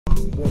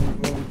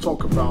when we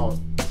talk about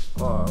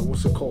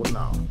what's it called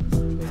now,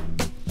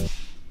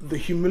 the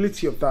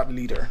humility of that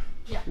leader,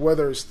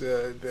 whether it's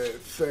the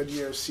third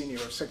year senior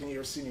or second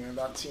year senior in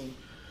that team,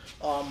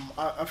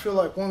 I feel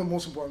like one of the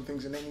most important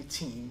things in any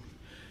team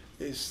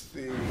is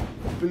the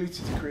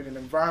ability to create an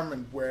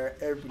environment where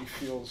everybody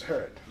feels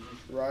heard,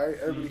 right?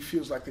 Everybody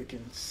feels like they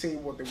can say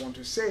what they want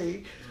to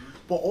say,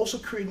 but also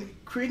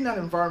creating that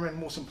environment,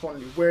 most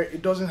importantly, where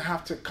it doesn't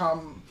have to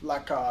come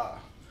like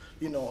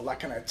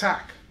like an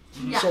attack.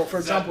 Yes. So, for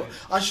example,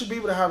 I should be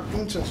able to have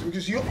interns,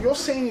 because you're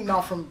saying it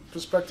now from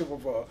perspective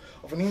of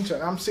an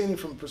intern. I'm saying it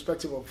from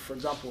perspective of, for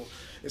example,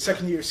 a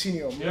second year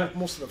senior,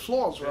 most of the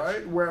flaws,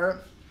 right?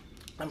 Where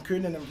I'm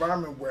creating an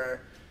environment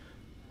where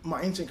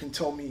my intern can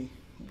tell me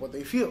what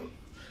they feel.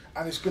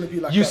 And it's going to be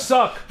like you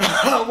suck.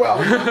 Well,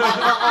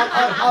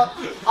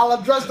 I'll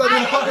address that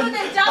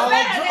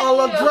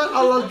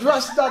I'll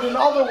address that in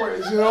other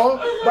ways,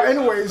 But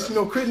anyways,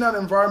 creating that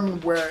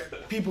environment where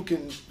people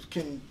can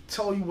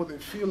tell you what they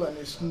feel, and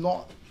it's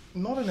not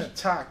an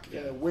attack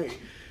in a way.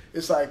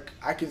 It's like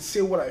I can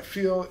say what I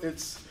feel.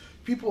 It's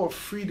people are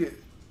free to.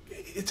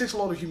 It takes a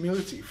lot of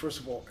humility, first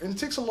of all, and it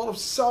takes a lot of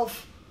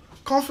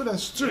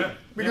self-confidence too.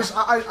 Because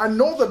I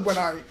know that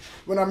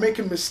when I make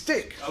a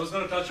mistake. I was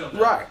going to touch on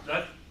that. Right.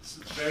 That's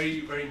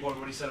very, very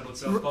important what you said about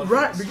self-confidence.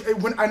 Right.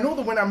 When I know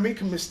that when I make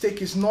a mistake,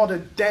 it's not a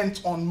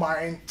dent on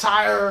my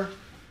entire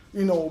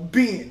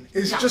being.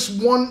 It's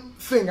just one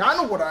thing. I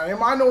know what I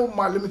am. I know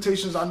my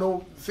limitations. I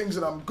know things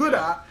that I'm good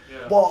at.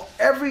 Yeah. But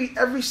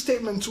every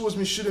statement towards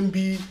me shouldn't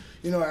be,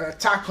 an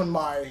attack on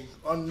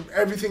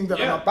everything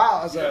that I'm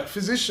about as a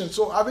physician.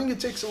 So I think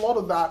it takes a lot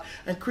of that,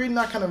 and creating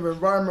that kind of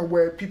environment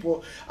where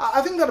people.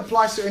 I think that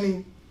applies to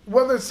any,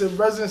 whether it's a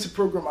residency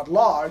program at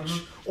large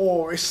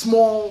or a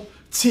small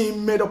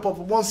team made up of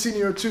one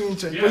senior or two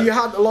interns. But you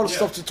had a lot of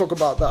stuff to talk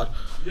about that.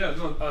 Yeah,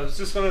 no, I was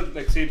just gonna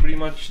say pretty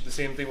much the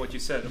same thing what you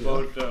said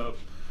about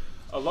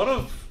a lot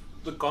of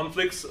the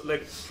conflicts,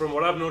 like from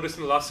what I've noticed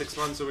in the last 6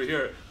 months over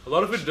here, a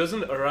lot of it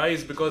doesn't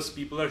arise because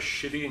people are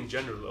shitty in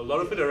general. A lot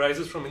of it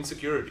arises from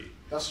insecurity.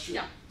 That's true.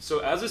 Yeah. So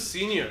as a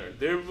senior,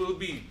 there will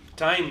be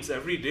times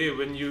every day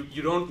when you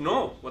don't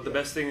know what the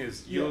best thing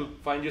is. You'll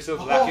find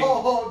yourself lacking.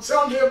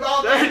 Tell me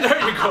about that. There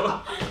you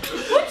go.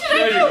 What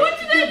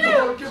did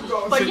I do? Keep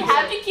going. But you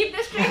have to keep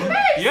the straight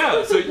face.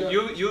 Yeah, so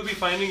you'll be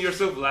finding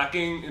yourself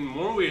lacking in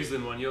more ways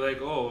than one. You're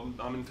like, oh,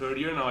 I'm in third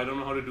year now, I don't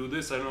know how to do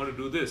this, I don't know how to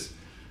do this.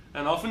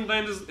 And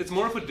oftentimes it's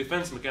more of a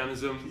defense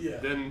mechanism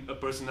than a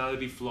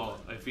personality flaw,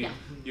 I feel.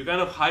 You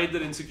kind of hide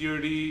that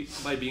insecurity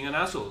by being an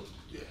asshole,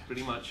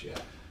 pretty much. Yeah.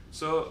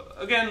 So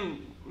again,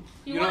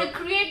 you want to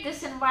create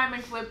this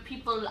environment where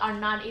people are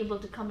not able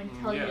to come and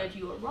tell you that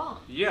you are wrong.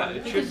 Yeah,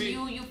 it because should be.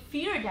 you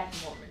fear that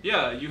moment.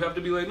 Yeah, you have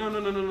to be like, no.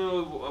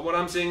 What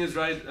I'm saying is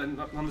right,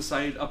 and on the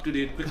side, up to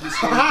date, quick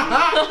disclosure.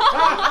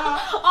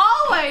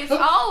 Always.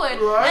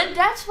 Right. And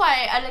that's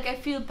why I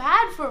feel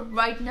bad for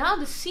right now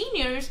the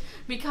seniors,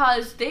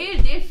 because they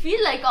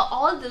feel like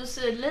all those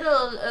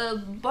little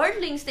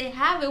birdlings they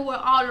have who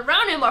are all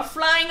around him are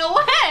flying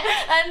away,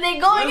 and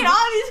they're going in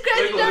all these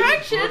crazy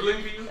directions.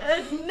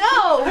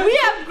 No, we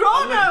have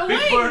grown our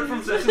wings. Big bird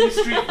from Sesame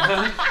Street,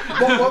 man.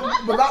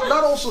 but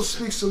that also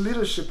speaks to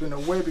leadership in a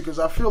way, because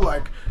I feel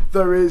like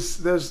there's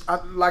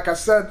like I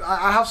said,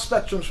 I have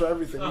spectrums for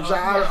everything.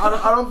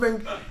 I don't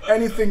think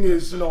anything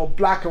is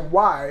black and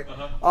white.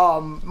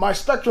 My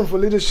spectrum for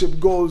leadership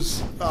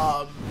goes.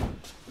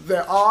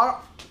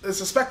 There's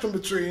a spectrum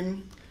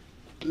between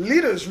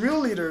leaders, real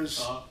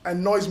leaders,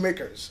 and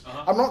noisemakers.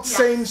 I'm not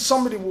saying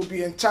somebody will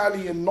be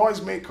entirely a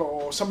noisemaker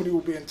or somebody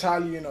will be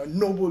entirely a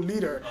noble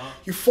leader.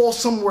 You fall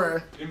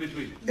somewhere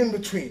in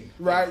between,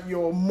 right?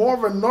 You're more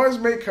of a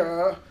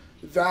noisemaker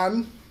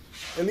than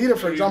a leader,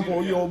 for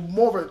example. You're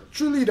more of a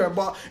true leader.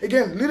 But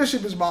again,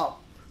 leadership is about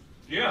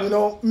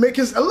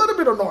making a little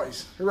bit of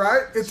noise,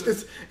 right?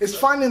 It's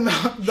finding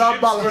that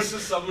balance.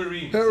 Versus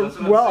submarines. That's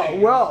what I'm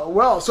saying.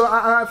 Well. So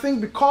I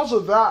think because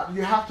of that,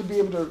 you have to be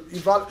able to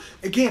evaluate.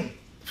 Again,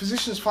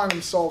 physicians find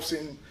themselves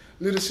in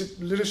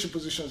leadership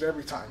positions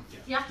every time.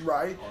 Yeah.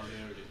 Right?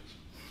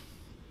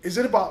 Is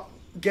it about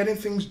getting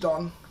things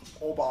done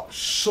or about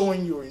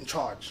showing you're in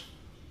charge?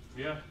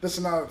 Yeah. That's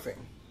another thing.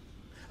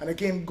 And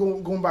again,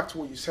 going back to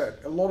what you said,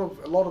 a lot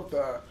of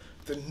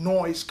the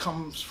noise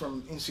comes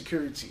from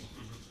insecurity.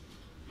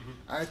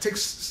 And it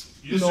takes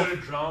you sort of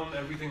drown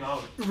everything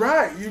out.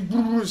 Right.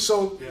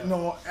 So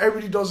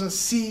everybody doesn't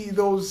see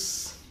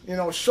those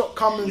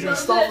shortcomings and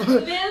stuff.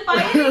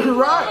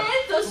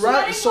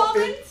 Right. So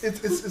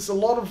it's a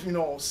lot of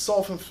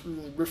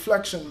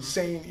self-reflection,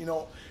 saying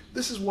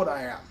this is what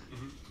I am.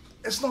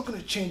 It's not going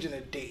to change in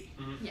a day.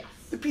 Yes.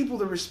 The people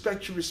that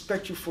respect you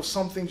for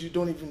some things you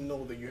don't even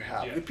know that you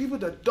have. Yeah. The people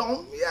that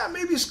don't,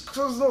 maybe it's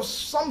because there's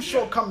some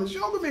shortcomings.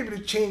 You're not going to be able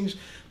to change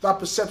that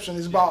perception.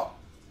 It's about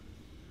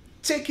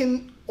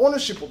taking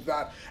ownership of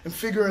that and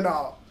figuring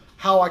out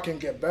how I can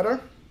get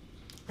better,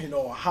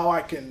 how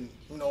I can,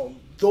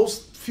 those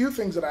few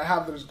things that I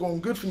have that is going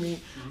good for me,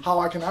 how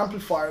I can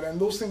amplify it, and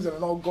those things that are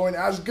not going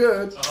as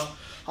good,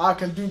 how I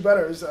can do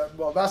better. Is that,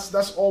 well,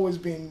 that's always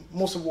been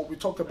most of what we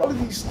talked about. All of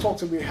these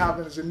talks that we're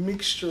having is a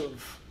mixture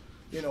of,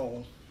 you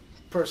know,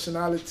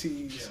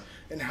 personalities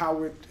and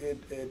how it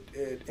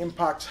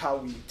impacts how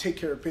we take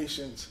care of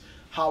patients,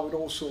 how it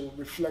also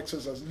reflects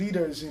us as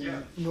leaders in,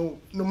 you know,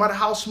 no matter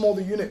how small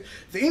the unit.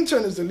 The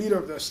intern is the leader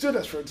of the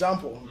students, for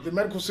example. The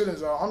medical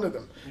students are under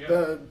them.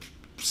 The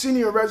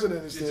senior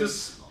resident is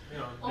just, you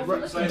know,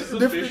 different sizes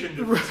of patient,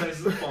 different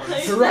sizes of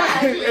fonts.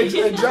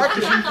 Right,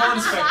 exactly.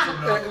 Font spectrum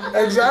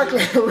now.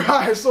 Exactly,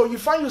 right. So you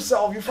find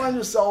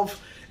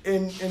yourself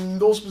in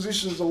those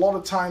positions a lot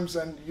of times,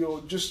 and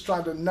you're just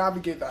trying to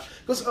navigate that.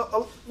 Because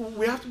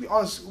we have to be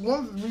honest, one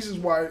of the reasons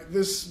why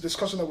this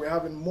discussion that we're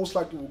having most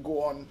likely will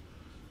go on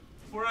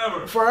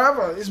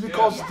forever is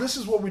because this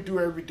is what we do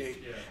every day.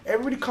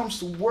 Everybody comes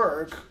to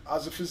work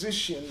as a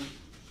physician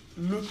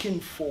looking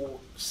for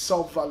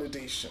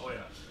self-validation.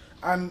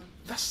 And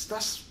that's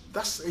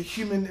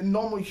a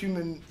normal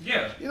human.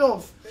 You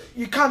know,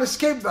 you can't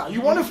escape that.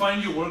 You want to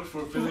find your work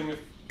fulfilling.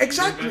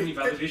 Exactly.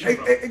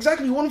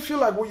 Exactly. You want to feel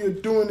like what you're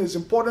doing is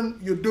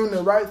important. You're doing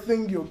the right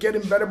thing. You're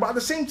getting better. But at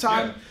the same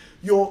time,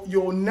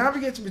 you're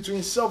navigating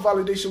between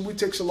self-validation, which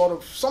takes a lot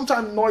of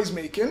sometimes noise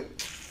making,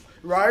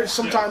 right?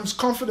 Sometimes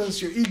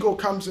confidence, your ego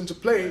comes into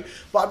play.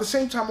 But at the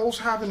same time,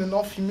 also having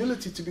enough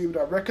humility to be able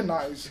to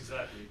recognize,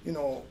 you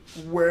know,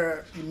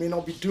 where you may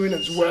not be doing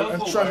as well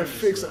and trying to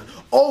fix it.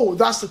 Oh,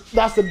 that's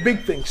the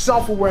big thing.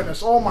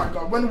 Self-awareness. Oh my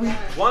God.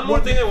 One more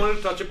thing I wanted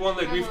to touch upon,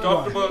 like we've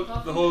talked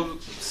about the whole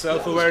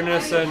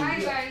self-awareness and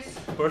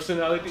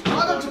personality.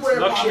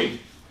 Lakshmi.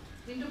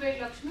 Intubate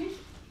Lakshmi?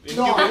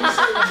 No, I didn't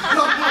say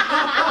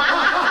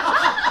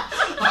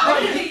I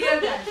didn't hear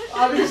that.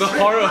 The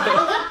horror.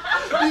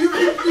 You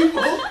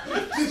people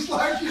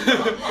dislike you. Oh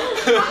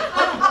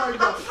my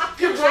God.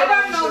 I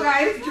don't know,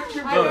 guys.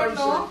 I don't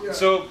know.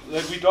 So,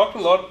 like, we talked a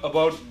lot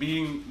about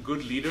being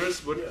good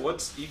leaders, but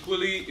what's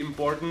equally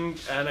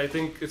important, and I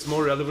think it's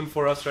more relevant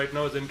for us right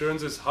now as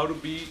interns, is how to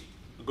be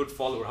a good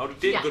follower, how to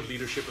take good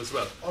leadership as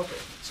well.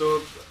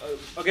 So,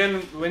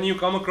 again, when you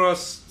come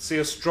across, say,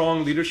 a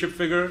strong leadership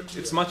figure,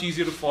 it's much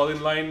easier to fall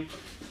in line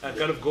and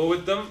kind of go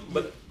with them.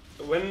 But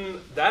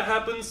when that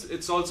happens,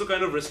 it's also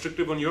kind of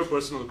restrictive on your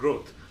personal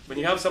growth. When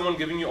you have someone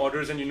giving you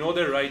orders and you know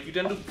they're right, you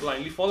tend to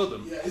blindly follow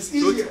them. It's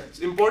easier. So it's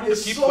important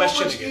to keep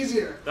questioning it.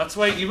 Easier. That's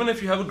why even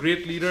if you have a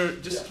great leader,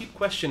 just keep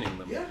questioning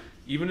them.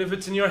 Even if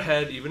it's in your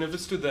head, even if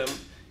it's to them,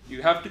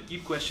 you have to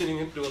keep questioning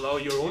it to allow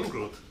your own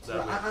growth. And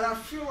I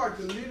feel like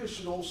the leader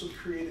should also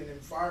create an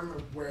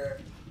environment where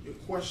your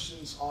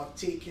questions are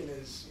taken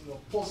as, you know,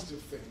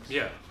 positive things.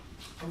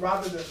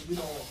 Rather than, you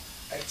know,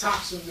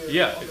 attacks on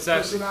their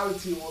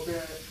personality or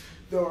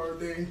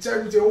their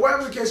integrity or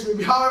whatever the case may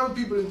be, however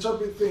people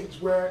interpret things,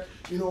 where,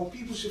 you know,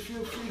 people should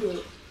feel free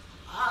to.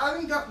 I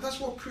think that's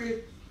what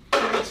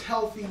creates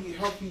healthy,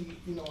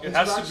 you know. It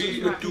has to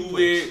be a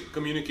two-way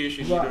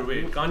communication either way.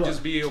 It can't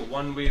just be a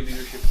one-way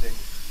leadership thing.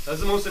 That's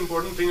the most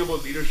important thing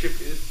about leadership.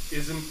 It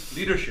isn't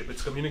leadership;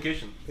 it's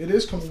communication. It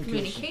is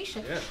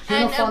communication.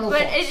 And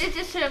but it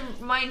just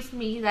reminds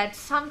me that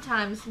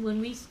sometimes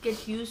when we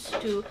get used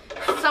to,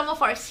 some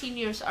of our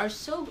seniors are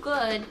so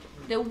good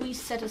that we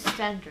set a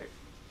standard.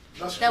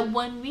 That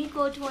when we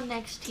go to our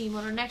next team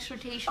or our next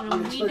rotation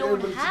and we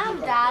don't have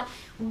that,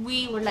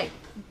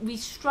 we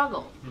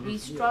struggle. We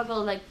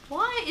struggle, like,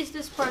 why is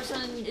this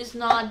person is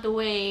not the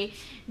way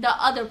the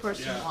other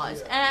person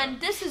was? And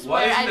this is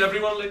why where isn't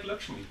everyone like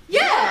Lakshmi?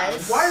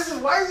 Yes. Why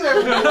isn't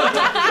everyone like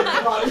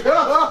Lakshmi?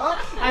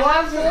 I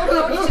have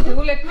more notes to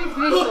do. Let me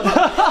finish.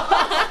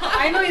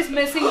 I know he's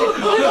messing with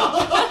me.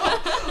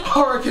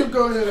 Alright, keep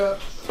going.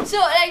 So,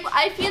 like,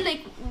 I feel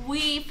like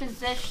we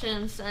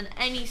physicians and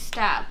any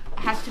staff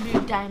has to be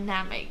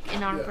dynamic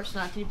in our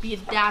personality, be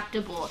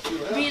adaptable,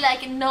 be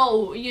like,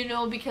 no, you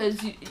know, because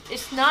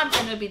it's not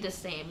gonna be the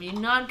same. You're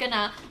not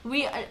gonna.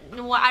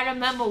 I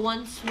remember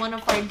once one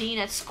of our dean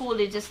at school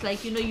is just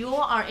like, you know, you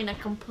are in a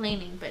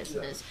complaining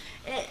business.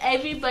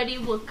 Everybody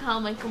will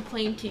come and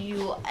complain to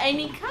you.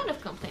 Any kind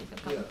of complaint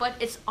can come, but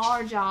it's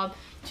our job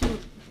to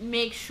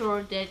make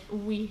sure that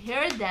we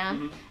hear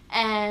them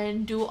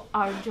and do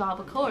our job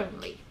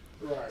accordingly.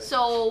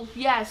 So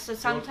yes, so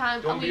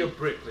sometimes don't be a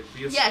brick, like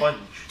be a sponge.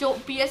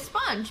 Don't be a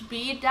sponge.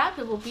 Be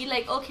adaptable. Be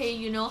like, okay,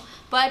 you know.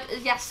 But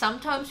yes,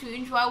 sometimes we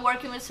enjoy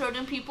working with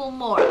certain people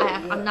more.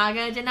 I'm not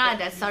gonna deny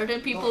that.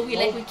 Certain people we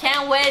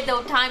can't wait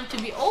the time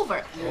to be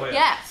over.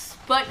 Yes,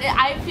 but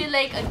I feel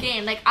like,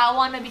 again, like, I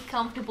want to be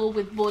comfortable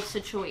with both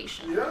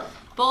situations.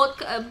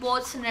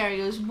 Both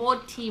scenarios,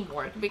 both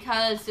teamwork,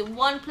 because in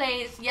one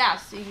place,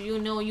 yes, you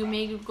know, you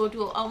may go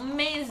to an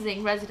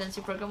amazing residency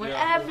program where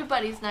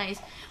everybody's nice,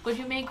 but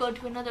you may go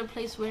to another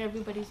place where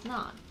everybody's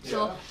not.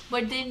 So,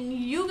 but then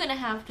you're gonna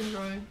have to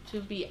learn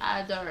to be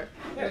either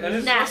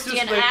nasty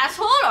and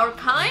asshole or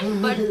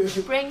kind, but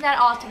bring that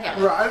all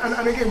together. Right,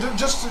 and again,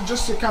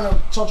 just to kind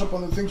of touch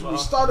upon the things we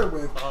started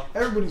with,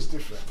 everybody's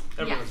different.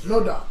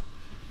 No doubt.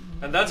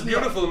 And that's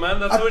beautiful, man.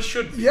 That's how it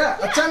should be.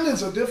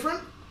 Attendants are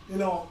different. You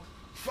know,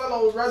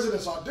 fellow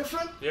residents are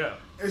different.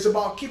 It's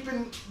about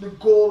keeping the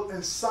goal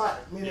in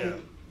sight,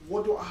 meaning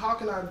how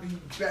can I be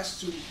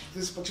best to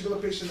this particular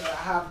patient that I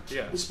have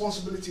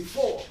responsibility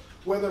for?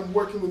 Whether I'm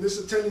working with this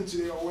attendant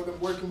today or whether I'm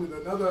working with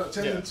another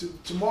attendant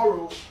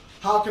tomorrow,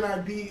 how can I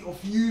be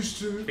of use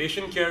to...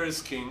 Patient care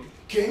is king.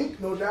 King,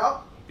 no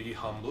doubt. Be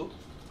humble,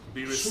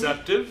 be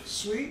receptive,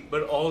 sweet,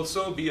 but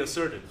also be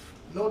assertive.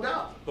 No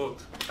doubt.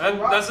 Both. And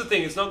that's the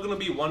thing, it's not going to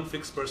be one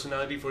fixed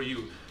personality for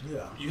you.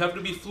 Yeah. You have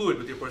to be fluid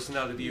with your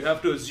personality. You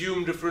have to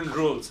assume different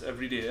roles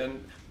every day.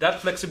 And that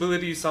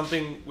flexibility is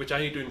something which I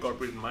need to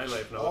incorporate in my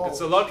life now.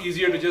 It's a lot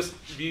easier to just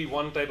be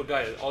one type of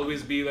guy.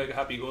 Always be like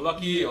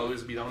happy-go-lucky,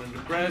 always be down and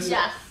depressed.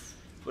 Yes.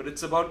 But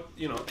it's about,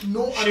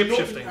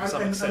 shape-shifting to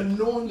some extent. And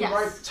knowing the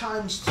right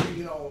times to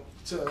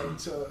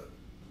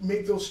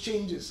make those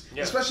changes.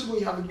 Yeah. Especially when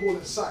you have a goal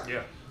in sight.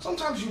 Yeah.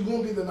 Sometimes you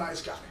won't be the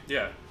nice guy.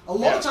 Yeah. A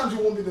lot of times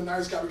you won't be the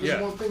nice guy because you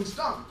want things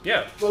done.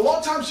 Yeah. But a lot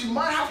of times you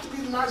might have to be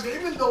the nice guy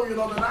even though you're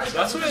not the nice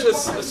guy. That's why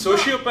a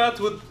sociopath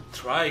would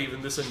thrive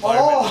in this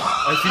environment,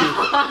 I feel.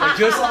 Like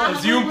just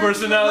assume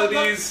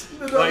personalities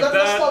like that.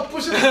 Let's start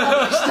pushing it.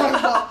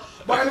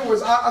 But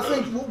anyways, I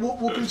think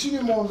we'll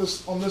continue more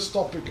on this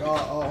topic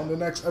on the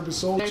next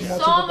episode. There's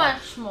so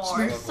much more.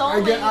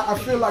 I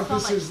feel like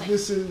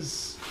this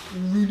is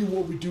really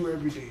what we do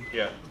every day.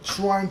 Yeah.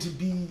 Trying to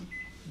be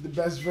the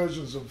best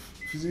versions of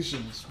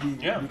physicians we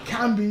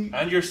can be,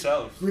 and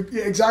yourself.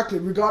 Exactly,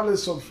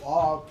 regardless of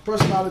our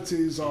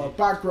personalities, our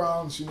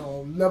backgrounds,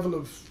 level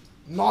of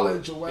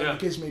knowledge or whatever the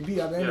case may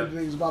be. At the end of the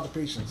day, it's about the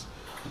patients.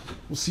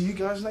 We'll see you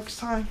guys next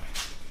time.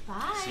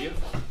 Bye. See you.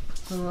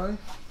 All right.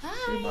 Bye.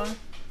 Say bye.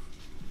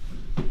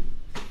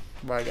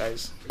 Bye,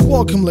 guys.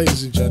 Welcome,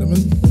 ladies and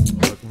gentlemen.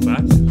 Welcome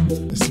back.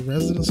 It's the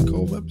Residency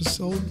Cove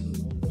episode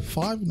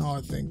 5 now,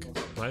 I think.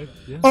 5?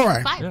 Yeah. All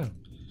right. 5. Yeah.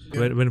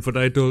 When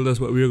Fatai told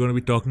us what we were going to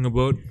be talking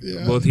about,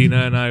 both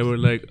Hina and I were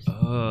like,